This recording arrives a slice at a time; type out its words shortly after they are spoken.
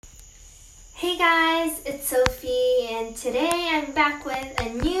guys, it's Sophie and today I'm back with a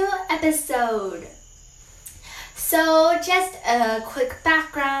new episode. So just a quick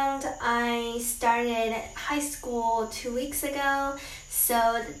background, I started high school 2 weeks ago,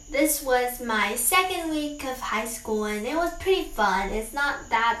 so this was my second week of high school and it was pretty fun. It's not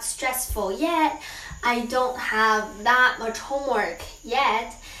that stressful yet, I don't have that much homework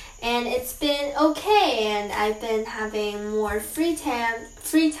yet, and it's been okay and I've been having more free time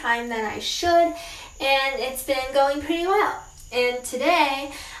than I should, and it's been going pretty well. And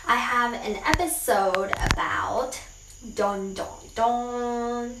today I have an episode about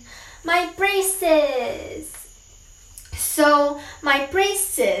my braces. So my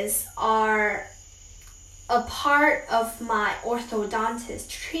braces are a part of my orthodontist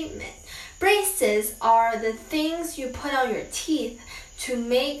treatment. Braces are the things you put on your teeth to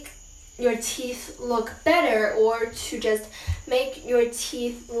make your teeth look better or to just make your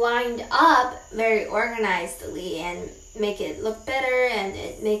teeth lined up very organizedly and make it look better and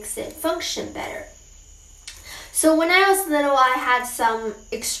it makes it function better. So when I was little, I had some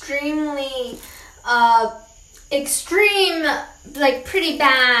pretty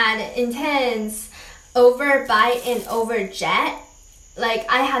bad, intense overbite and overjet. Like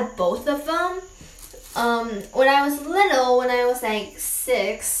I had both of them. When I was little, when I was like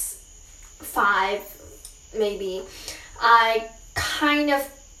 5 maybe, I kind of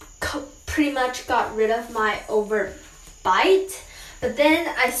pretty much got rid of my overbite, but then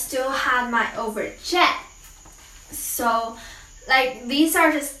I still had my overjet. So like these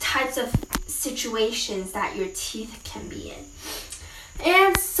are just types of situations that your teeth can be in.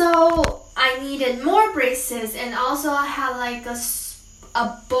 And so I needed more braces, and also I had like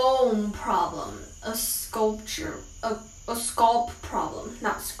a bone problem, a sculpt problem,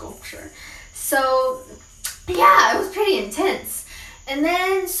 not sculpture. So yeah, it was pretty intense. And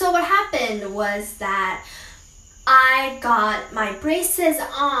then so what happened was that I got my braces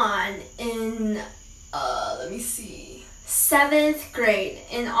on in 7th grade,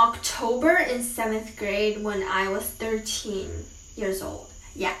 in October in 7th grade when I was 13 years old.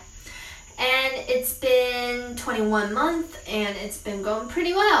 Yeah. And it's been 21 months and it's been going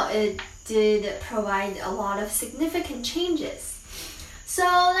pretty well. It did provide a lot of significant changes. So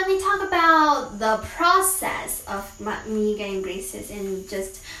let me talk about the process of me getting braces and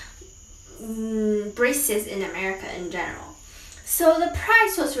just braces in America in general. So the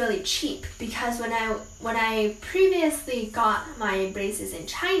price was really cheap because when I previously got my braces in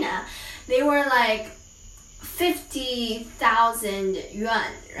China, they were like 50,000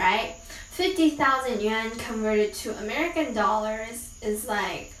 yuan, right? 50,000 yuan converted to American dollars is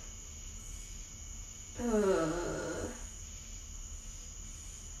like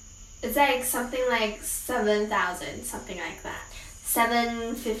it's like something like 7,000, something like that.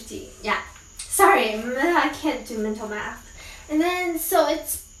 750, yeah. Sorry, I can't do mental math. And then, so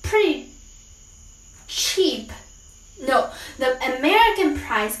it's pretty cheap. No, the American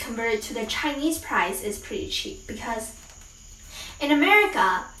price converted to the Chinese price is pretty cheap because in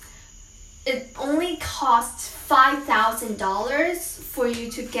America, it only costs $5,000 for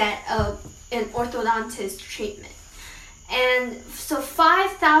you to get an orthodontist treatment. And so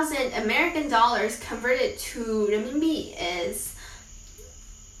 5,000 American dollars converted to renminbi is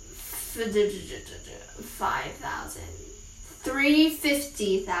 35,000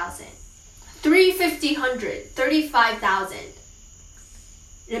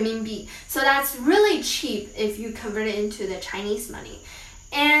 renminbi. So that's really cheap if you convert it into the Chinese money.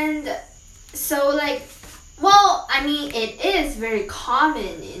 And so like, well, I mean, it is very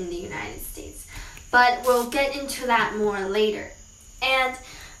common in the United States, but we'll get into that more later. And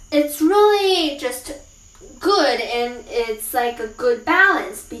it's really just good, and it's like a good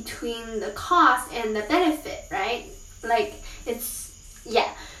balance between the cost and the benefit, right? Like it's,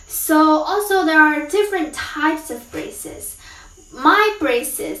 yeah. So also there are different types of braces. My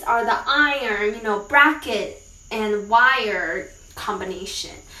braces are the iron, bracket and wire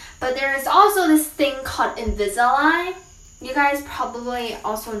combination. But there is also this thing called Invisalign. You guys probably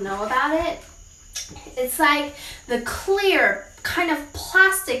also know about it. It's like the clear, kind of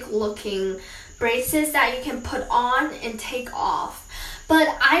plastic looking braces that you can put on and take off. But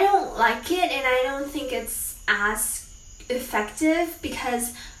I don't like it, and I don't think it's as effective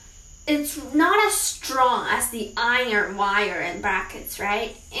because it's not as strong as the iron wire and brackets,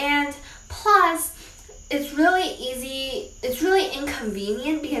 right? And plus, it's really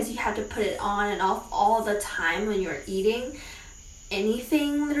inconvenient because you have to put it on and off all the time when you're eating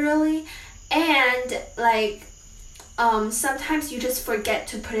anything, literally. And like sometimes you just forget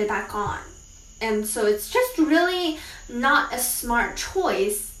to put it back on. And so it's just really not a smart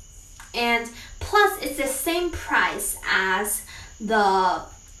choice. And plus it's the same price as the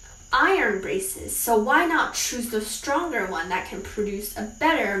iron braces, so why not choose the stronger one that can produce a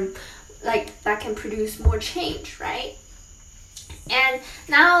better, that can produce more change, right? And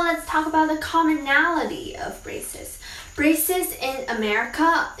now let's talk about the commonality of braces. Braces in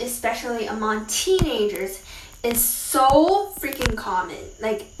America, especially among teenagers, is so freaking common.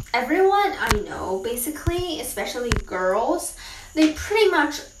 Like everyone I know, basically, especially girls, they pretty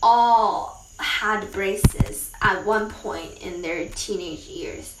much all had braces at one point in their teenage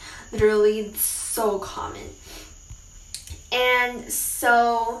years. Literally, it's so common. And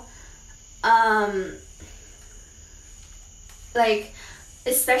so,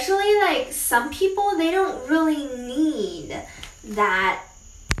 especially some people, they don't really need that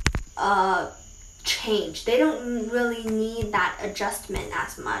change. They don't really need that adjustment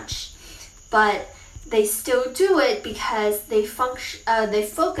as much, but they still do it because they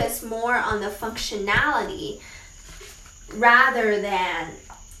focus more on the functionality rather than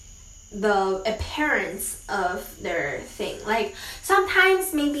the appearance of their thing. Like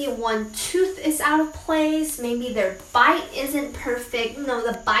sometimes maybe one tooth is out of place, maybe their bite isn't perfect.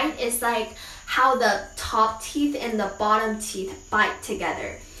 The bite is like how the top teeth and the bottom teeth bite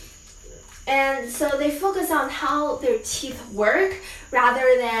together. And so they focus on how their teeth work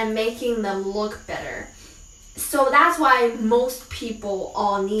rather than making them look better. So that's why most people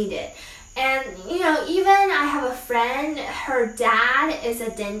all need it. And, even I have a friend, her dad is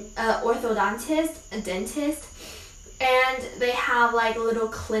a orthodontist, a dentist, and they have little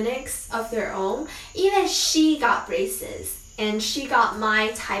clinics of their own. Even she got braces, and she got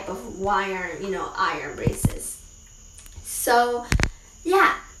my type of iron braces. So,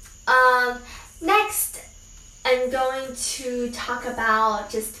 yeah. Next, I'm going to talk about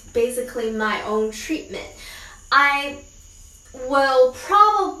just basically my own treatment. I will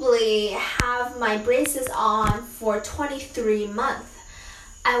probably have my braces on for 23 months.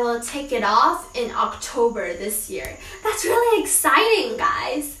 I will take it off in October this year. That's really exciting,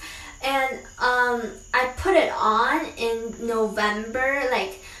 guys. And I put it on in November,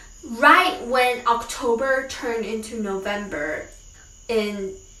 right when October turned into November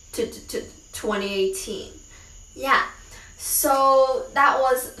in 2018. Yeah. So that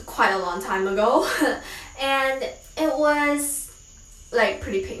was quite a long time ago. And it was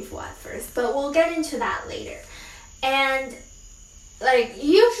pretty painful at first, but we'll get into that later. And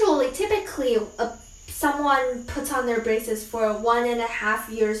typically someone puts on their braces for 1.5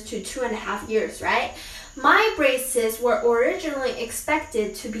 years to 2.5 years, right? My braces were originally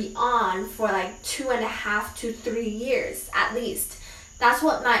expected to be on for 2.5 to 3 years at least. That's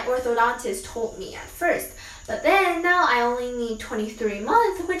what my orthodontist told me at first. But then now I only need 23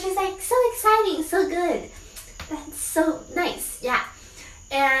 months, which is so exciting, so good. That's so nice, yeah.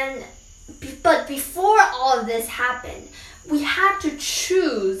 But before all of this happened, we had to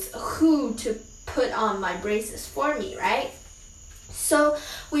choose who to put on my braces for me, right? So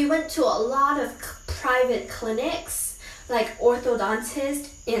we went to a lot of private clinics, like orthodontist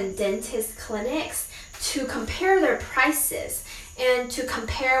and dentist clinics, to compare their prices and to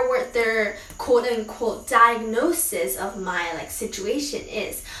compare what their quote-unquote diagnosis of my situation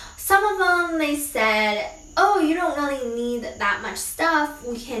is. Some of them, they said, oh, you don't really need that much stuff.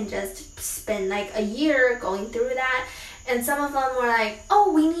 We can just spend a year going through that. And some of them were like,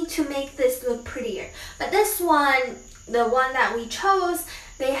 oh, we need to make this look prettier. But this one, the one that we chose,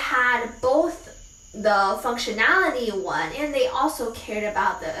 they had both the functionality one and they also cared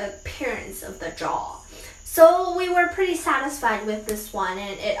about the appearance of the jaw. So we were pretty satisfied with this one,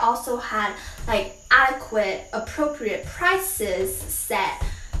 and it also had adequate, appropriate prices set.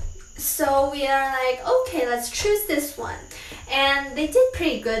 So we are okay, let's choose this one. And they did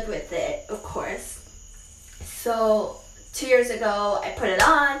pretty good with it, of course. So 2 years ago, I put it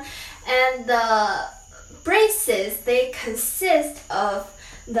on, and the braces, they consist of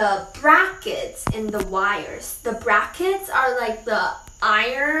the brackets and the wires. The brackets are the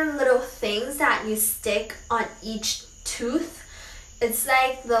iron little things that you stick on each tooth. It's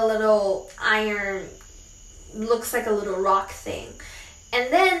the little iron, looks like a little rock thing.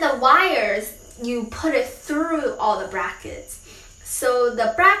 And then the wires, you put it through all the brackets. So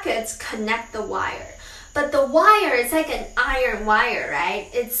the brackets connect the wire. But the wire is like an iron wire,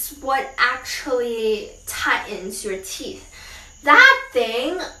 right? It's what actually tightens your teeth. That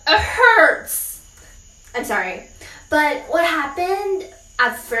thing hurts. I'm sorry. But what happened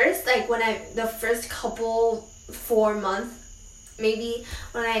at first, the first couple 4 months, maybe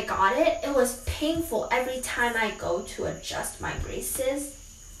when I got it, it was painful every time I go to adjust my braces.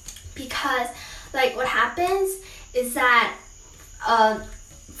 Because what happens is that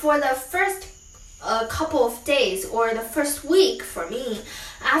for the first a couple of days or the first week for me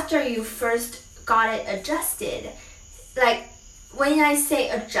after you first got it adjusted. Like when I say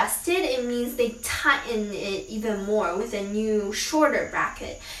adjusted, it means they tighten it even more with a new shorter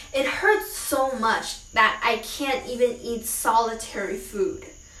bracket. It hurts so much that I can't even eat solitary food,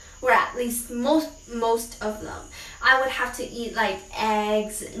 or at least most of them. I would have to eat like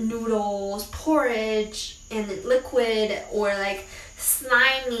eggs, noodles, porridge, and liquid, or like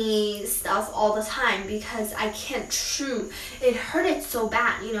slimy stuff all the time because I can't chew. It hurted so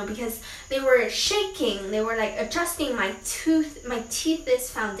bad, because they were shaking. They were like adjusting my teeth is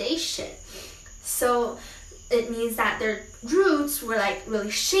foundation. So it means that their roots were like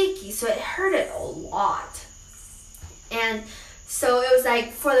really shaky. So it hurted a lot. And so it was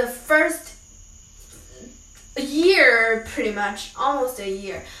like for the first year, pretty much, almost a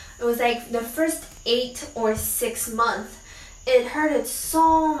year. It was like the first 8 or 6 months. It hurted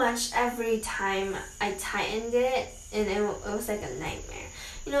so much every time I tightened it, and it was like a nightmare.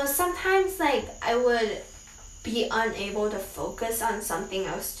 Sometimes like I would be unable to focus on something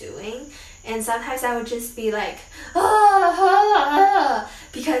I was doing, and sometimes I would just be like,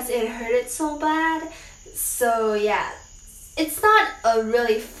 because it hurted so bad. So yeah, it's not a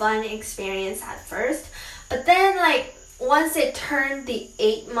really fun experience at first, but then like once it turned the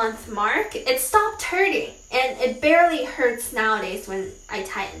 8-month mark, it stopped hurting, and it barely hurts nowadays when I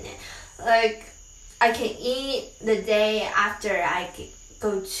tighten it. Like I can eat the day after I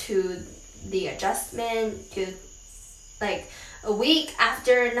go to the adjustment, to like a week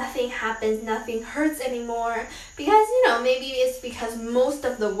after, nothing happens, nothing hurts anymore, because maybe it's because most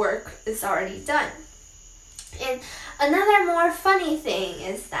of the work is already done. And another more funny thing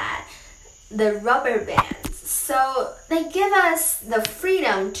is that the rubber bands. So they give us the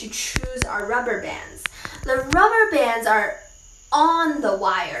freedom to choose our rubber bands. The rubber bands are on the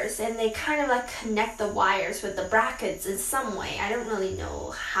wires, and they kind of like connect the wires with the brackets in some way. I don't really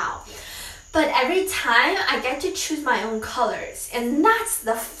know how. But every time I get to choose my own colors, and that's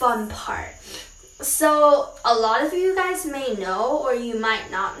the fun part. So a lot of you guys may know, or you might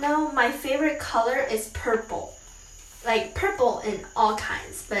not know, my favorite color is purple. Like purple in all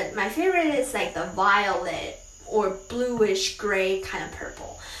kinds, but my favorite is like the violet or bluish gray kind of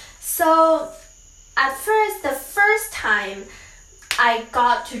purple. So at first, the first time I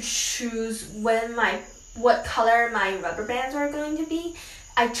got to choose what color my rubber bands were going to be,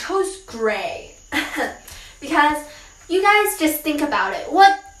 I chose gray. Because you guys just think about it.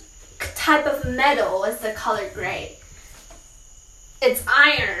 What type of metal is the color gray? It's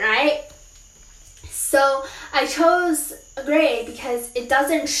iron, right? So I chose gray because it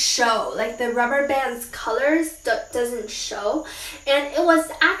doesn't show, like the rubber band's colors doesn't show. And it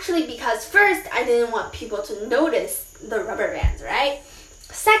was actually because first I didn't want people to notice the rubber bands, right?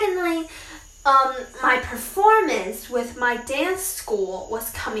 Secondly, my performance with my dance school was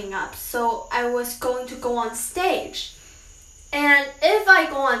coming up, so I was going to go on stage. And if I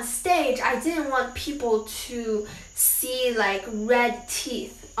go on stage, I didn't want people to see like red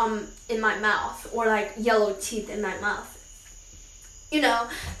teeth in my mouth, or like yellow teeth in my mouth.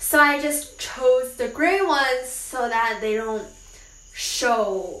 So I just chose the gray ones so that they don't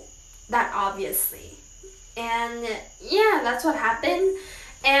show that obviously. And yeah, that's what happened.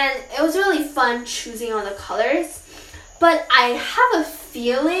 And it was really fun choosing all the colors. But I have a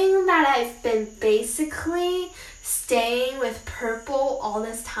feeling that I've been basically staying with purple all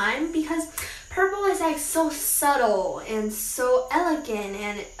this time, because purple is like so subtle and so elegant,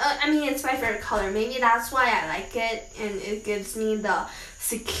 and it's my favorite color. Maybe that's why I like it, and it gives me the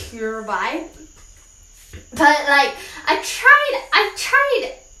secure vibe. But like I've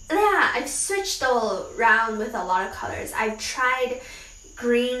switched around with a lot of colors. I've tried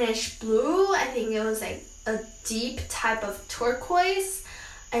greenish blue. I think it was like a deep type of turquoise.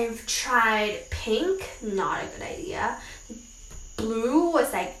 I've tried pink, not a good idea. Blue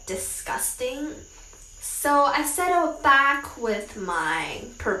was like disgusting. So I settled back with my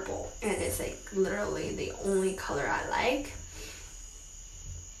purple, and it's like literally the only color I like.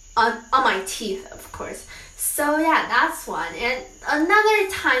 On my teeth, of course. So yeah, that's one. And another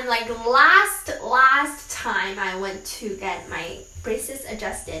time, like last time I went to get my braces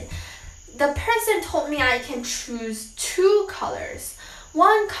adjusted, the person told me I can choose 2 colors.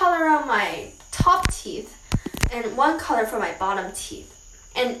 One color on my top teeth and one color for my bottom teeth.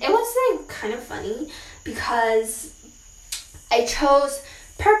 And it was like kind of funny because I chose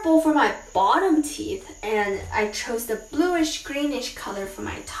purple for my bottom teeth and I chose the bluish greenish color for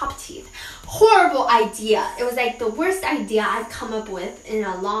my top teeth. Horrible idea. It was like the worst idea I've come up with in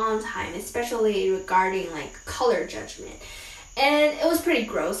a long time, especially regarding like color judgment. And it was pretty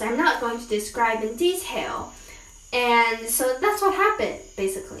gross. I'm not going to describe in detail. And so that's what happened,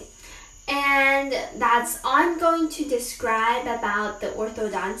 basically. And that's all I'm going to describe about the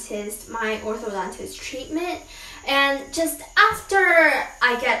my orthodontist treatment. And just after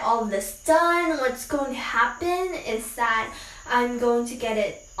I get all this done, what's going to happen is that I'm going to get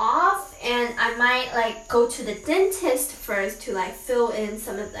it off, and I might go to the dentist first to fill in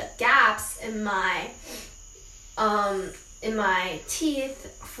some of the gaps in my teeth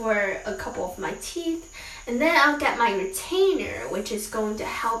for a couple of my teeth, and then I'll get my retainer, which is going to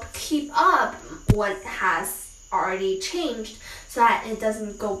help keep up what has already changed so that it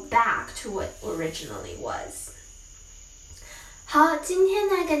doesn't go back to what originally was. 好，今天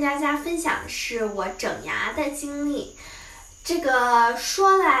呢跟大家分享的是我整牙的经历。这个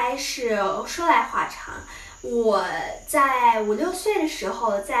说来话长，我在5、6岁的时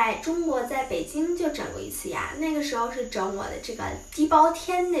候在中国在北京就整过一次牙，那个时候是整我的这个地包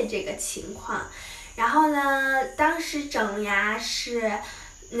天的这个情况。然后呢，当时整牙是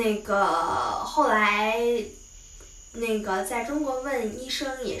后来在中国问医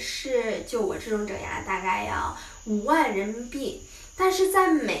生也是，就我这种整牙大概要5万人民币，但是在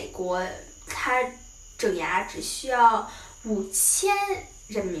美国他整牙只需要5000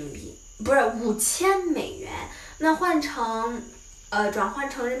人民币，不是5000美元，那转换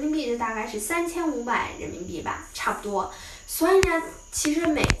成人民币就大概是3500人民币吧，差不多。所以呢，其实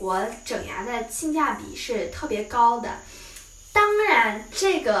美国整牙的性价比是特别高的。当然，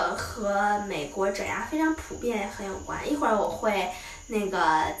这个和美国整牙非常普遍很有关。一会儿我会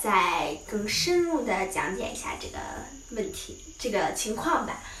再更深入的讲解一下这个问题，这个情况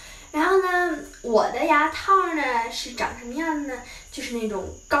吧。然后呢，我的牙套呢是长什么样呢？就是那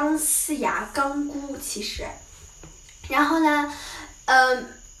种钢丝牙钢箍，其实。然后呢，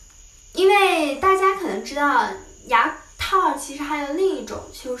因为大家可能知道牙套其实还有另一种，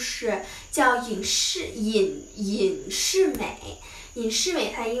就是叫隐适美。隐适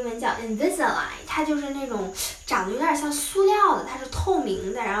美它英文叫 Invisalign， 它就是那种长得有点像塑料的，它是透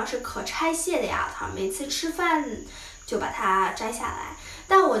明的，然后是可拆卸的牙套，每次吃饭就把它摘下来。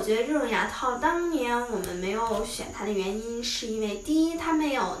但我觉得这种牙套当年我们没有选它的原因是因为，第一它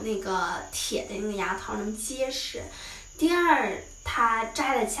没有那个铁的那个牙套那么结实，第二它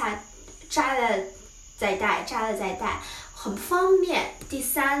摘了再戴很方便，第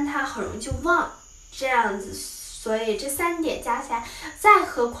三它很容易就忘，这样子。所以这3点加起来，再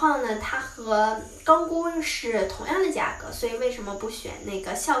何况呢，它和钢箍是同样的价格，所以为什么不选那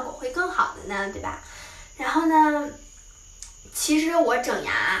个效果会更好的呢？对吧？然后呢，其实我整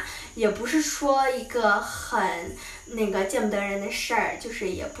牙也不是说一个很见不得人的事儿，就是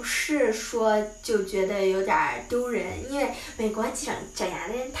也不是说就觉得有点丢人，因为美国整牙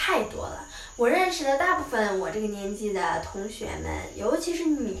的人太多了。我认识的大部分我这个年纪的同学们，尤其是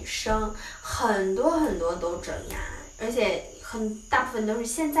女生，很多都整牙，而且大部分都是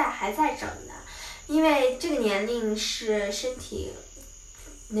现在还在整的，因为这个年龄是身体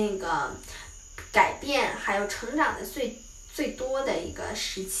改变还有成长的最多的一个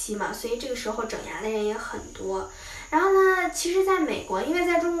时期嘛，所以这个时候整牙的人也很多。然后呢，其实在美国，因为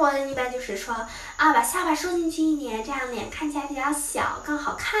在中国一般就是说把下巴收进去一点，这样脸看起来比较小，更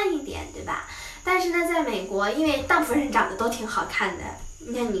好看一点，对吧？但是呢，在美国，因为大部分人长得都挺好看的，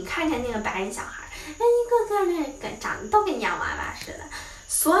你看看那个白人小孩，一个个长得都跟洋娃娃似的，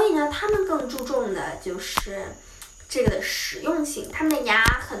所以呢，他们更注重的就是这个的实用性，他们的牙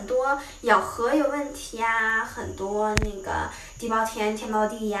很多咬合有问题啊，很多地包天包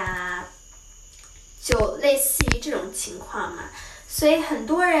地呀，就类似于这种情况嘛，所以很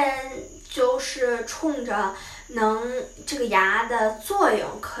多人就是冲着这个牙的作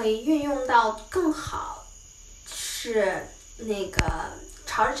用可以运用到更好，是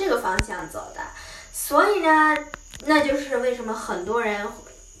朝着这个方向走的。所以呢，那就是为什么很多人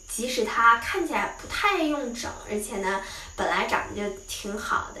即使他看起来不太用整，而且呢本来长得就挺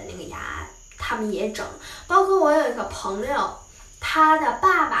好的那个牙，他们也整。包括我有一个朋友，他的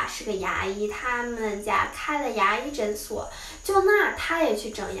爸爸是个牙医，他们家开了牙医诊所，他也去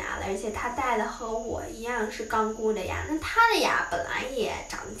整牙了，而且他戴的和我一样是钢箍的牙。那他的牙本来也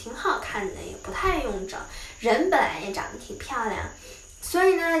长得挺好看的，也不太用整，人本来也长得挺漂亮，所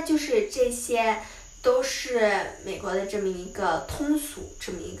以呢，就是这些都是美国的这么一个通俗，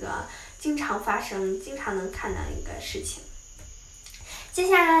这么一个经常发生、经常能看到一个事情。接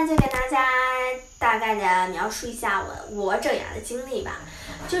下来就给大家大概的描述一下我整牙的经历吧。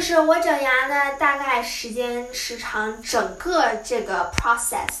就是我整牙呢，大概时长，整个这个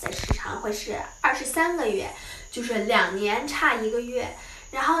process 的时长会是23个月，就是2年差1个月。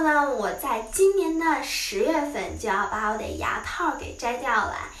然后呢，我在今年的10月份就要把我的牙套给摘掉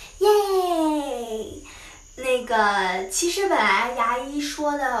了，耶！其实本来牙医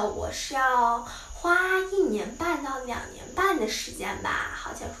说的我是要花1年半到2年半的时间吧，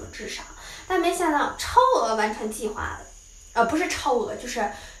好像说至少，但没想到超额完成计划了，不是超额，就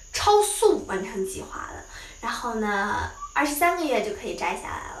是超速完成计划了。然后呢，23个月就可以摘下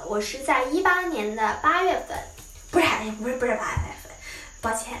来了。我是在18年的8月份，不是8月份，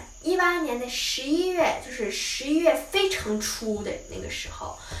抱歉，18年的11月，就是11月非常初的那个时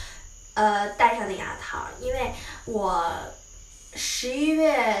候，戴上的牙套，因为我11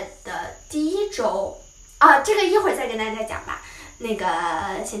月的第一周，这个一会儿再跟大家讲吧，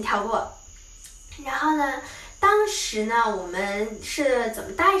先跳过。然后呢，当时呢，我们是怎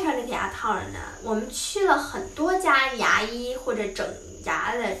么戴上这个牙套的呢？我们去了很多家牙医或者整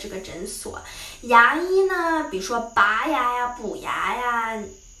牙的这个诊所。牙医呢，比如说拔牙呀、补牙呀，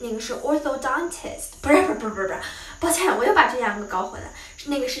那个是 orthodontist， 不是，抱歉，我又把这两个搞混了。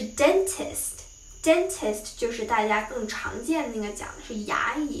那个是 dentist 就是大家更常见的那个讲的是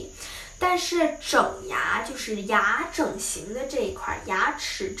牙医，但是整牙就是牙整形的这一块，牙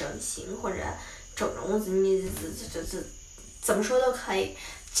齿整形或者整容，怎么说都可以。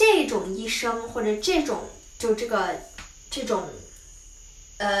这种医生或者这种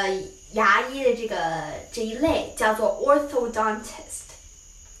牙医的这一类叫做 orthodontist。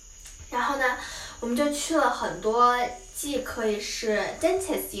然后呢，我们就去了很多，既可以是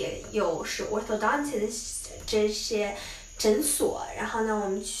dentist 也有是 orthodontist 这些诊所。然后呢，我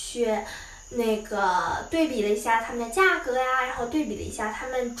们去对比了一下他们的价格呀，然后对比了一下他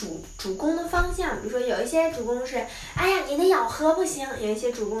们主攻的方向。比如说有一些主攻是，哎呀你的咬合不行；有一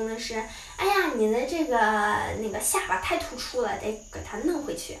些主攻的是，哎呀你的下巴太突出了，得给它弄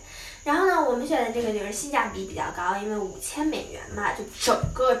回去。然后呢，我们选的这个就是性价比比较高，因为5000美元嘛，就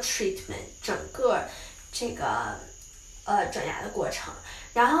整个 treatment， 整个整牙的过程。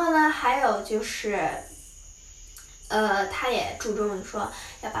然后呢，还有就是他也注重说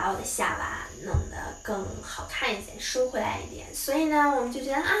要把我的下巴弄得更好看一些，收回来一点。所以呢，我们就觉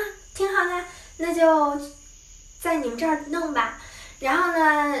得挺好的，那就在你们这儿弄吧。然后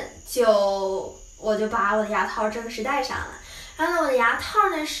呢，我就把我的牙套正式戴上了。然后呢，我的牙套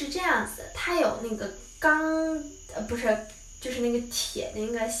呢是这样子，它有那个就是那个铁那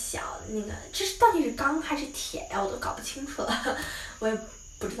个小这是到底是钢还是铁呀？我都搞不清楚了，我也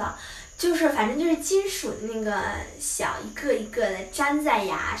不知道。反正就是金属的那个小一个一个的粘在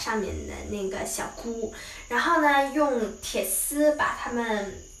牙上面的那个小箍，然后呢用铁丝把它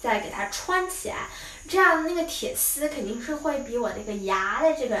们再给它穿起来，这样那个铁丝肯定是会比我这个牙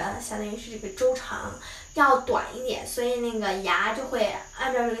的相当于是这个周长要短一点，所以那个牙就会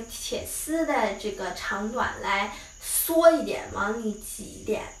按照这个铁丝的这个长短来缩一点，往里挤一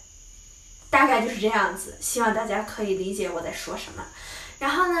点，大概就是这样子。希望大家可以理解我在说什么。然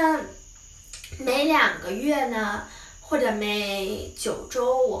后呢，每2个月呢，或者每9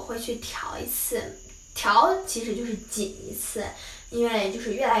周我会去调一次，调其实就是紧一次，因为就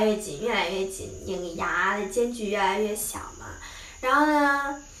是越来越紧，那个牙的间距越来越小嘛。然后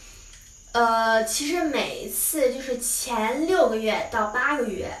呢，其实每一次就是前6个月到8个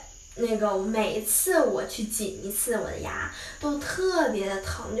月，每一次我去紧一次我的牙都特别的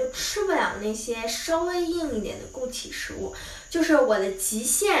疼，就吃不了那些稍微硬一点的固体食物。就是我的极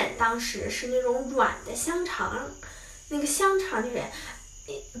限当时是那种软的香肠，那个香肠就是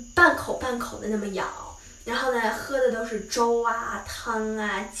半口的那么咬，然后呢喝的都是粥啊、汤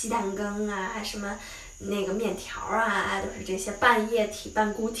啊、鸡蛋羹啊，什么面条啊，都是这些半液体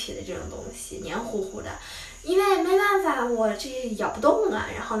半固体的这种东西，黏糊糊的。因为没办法，我这咬不动啊。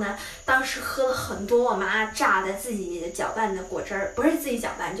然后呢，当时喝了很多我妈榨的自己搅拌的果汁儿，不是自己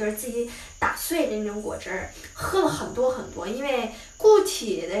搅拌，就是自己打碎的那种果汁儿，喝了很多。因为固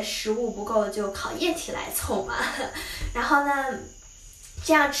体的食物不够，就靠液体来凑嘛。然后呢，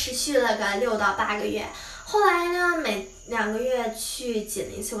这样持续了个6到8个月。后来呢，每2个月去紧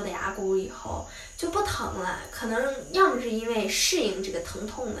了一次我的牙箍以后就不疼了，可能要么是因为适应这个疼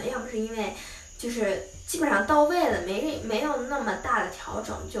痛的，要么是因为就是基本上到位了，没有那么大的调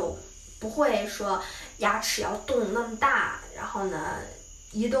整，就不会说牙齿要动那么大，然后呢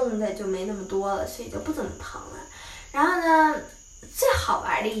移动的就没那么多了，所以就不怎么疼了。然后呢，最好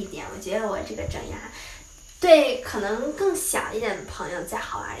玩的一点，我觉得我这个整牙对可能更小一点的朋友最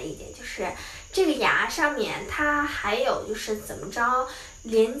好玩的一点就是这个牙上面它还有就是怎么着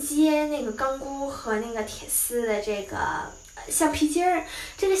连接那个钢箍和那个铁丝的这个橡皮筋儿。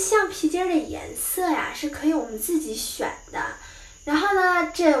这个橡皮筋儿的颜色呀是可以我们自己选的，然后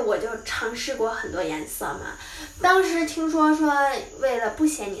呢，这我就尝试过很多颜色嘛。当时听说为了不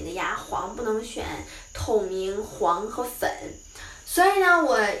显你的牙黄，不能选透明、黄和粉。所以呢，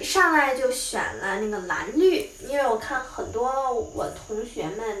我上来就选了那个蓝绿，因为我看很多我同学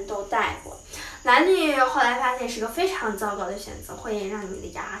们都戴过。蓝绿后来发现是个非常糟糕的选择，会让你的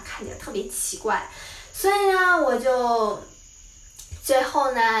牙看起来特别奇怪。所以呢，我就最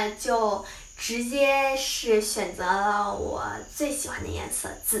后呢就直接是选择了我最喜欢的颜色，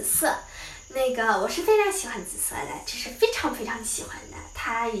紫色。那个我是非常喜欢紫色的，这是非常非常喜欢的，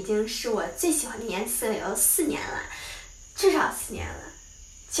它已经是我最喜欢的颜色有4年了，至少4年了。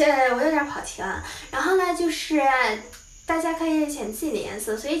我有点跑题了。然后呢，就是大家可以选自己的颜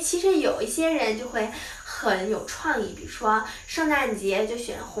色，所以其实有一些人就会很有创意，比如说圣诞节就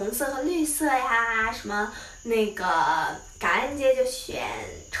选红色和绿色呀，什么那个感恩节就选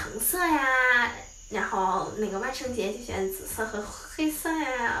橙色呀，然后那个万圣节就选紫色和黑色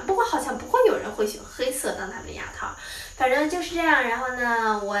呀。不过好像不会有人会选黑色当他们的牙套，反正就是这样。然后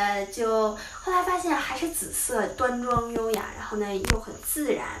呢，我就后来发现还是紫色端庄优雅，然后呢又很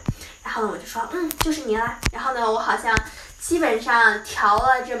自然。然后呢我就说就是你了。然后呢我好像基本上调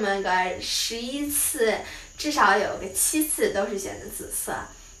了这么个11次，至少有个7次都是选的紫色。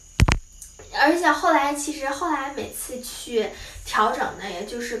而且后来每次去调整呢，也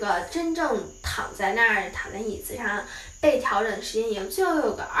就是个真正躺在那儿，躺在椅子上被调整的时间也就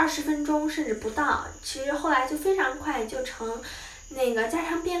有个20分钟甚至不到。其实后来就非常快就成那个家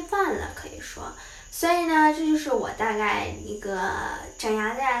常便饭了，可以说。所以呢，这就是我大概一个整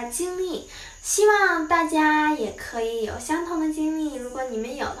牙的经历，希望大家也可以有相同的经历。如果你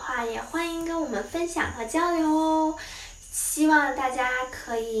们有的话，也欢迎跟我们分享和交流哦。希望大家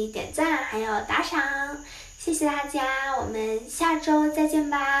可以点赞还有打赏，谢谢大家，我们下周再见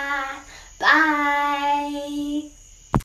吧，拜。